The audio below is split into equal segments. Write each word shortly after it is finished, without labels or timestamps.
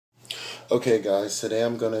Okay guys, today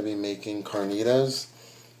I'm going to be making carnitas.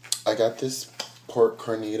 I got this pork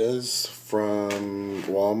carnitas from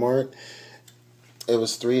Walmart. It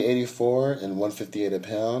was $3.84 and $1.58 a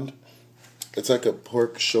pound. It's like a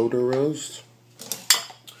pork shoulder roast.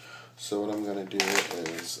 So what I'm going to do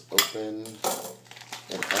is open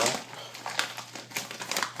it up.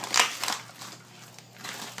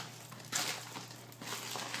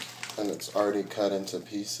 And it's already cut into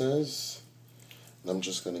pieces. And I'm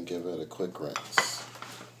just going to give it a quick rinse.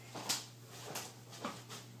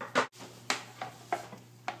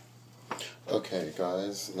 Okay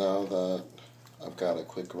guys, now that I've got a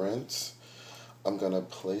quick rinse, I'm going to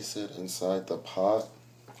place it inside the pot.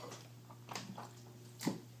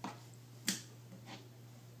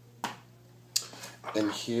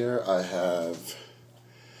 And here I have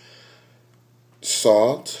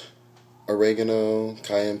salt, oregano,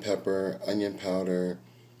 cayenne pepper, onion powder,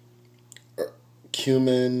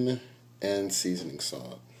 cumin, and seasoning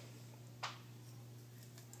salt.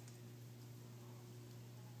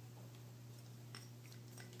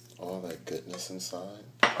 All that goodness inside.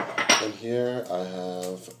 And here I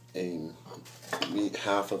have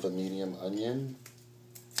half of a medium onion.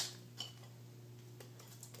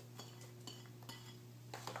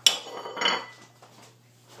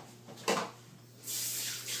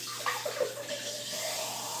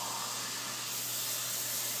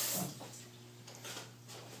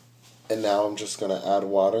 And now I'm just going to add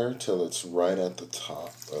water till it's right at the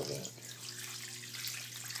top of it.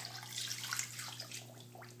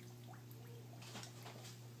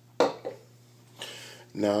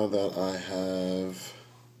 Now that I have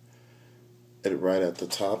it right at the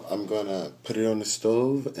top, I'm going to put it on the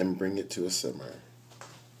stove and bring it to a simmer.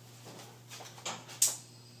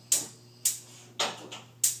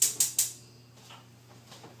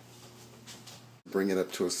 Bring it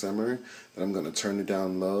up to a simmer, then I'm going to turn it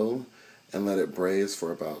down low and let it braise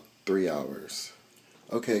for about 3 hours.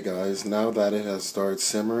 Okay guys, now that it has started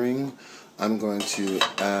simmering, I'm going to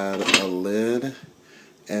add a lid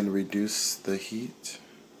and reduce the heat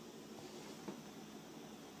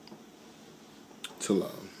to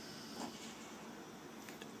low.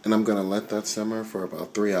 And I'm going to let that simmer for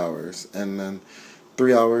about 3 hours, and then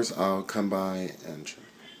 3 hours I'll come by and check.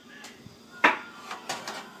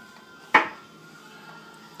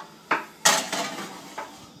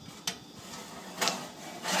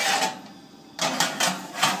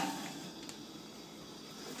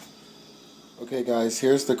 Okay guys,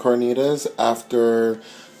 here's the carnitas after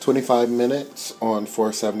 25 minutes on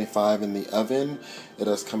 475 in the oven. It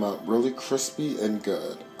has come out really crispy and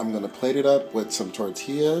good. I'm going to plate it up with some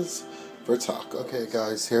tortillas for tacos. Okay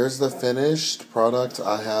guys, here's the finished product.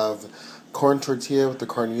 I have corn tortilla with the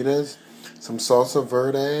carnitas, some salsa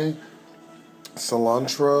verde,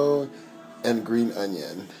 cilantro, and green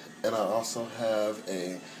onion. And I also have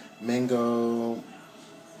a mango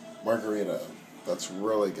margarita. That's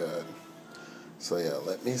really good. So yeah,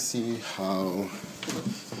 let me see how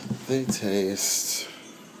they taste.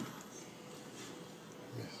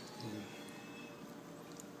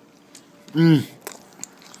 Very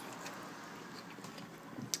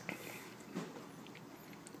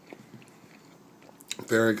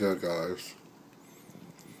good, guys.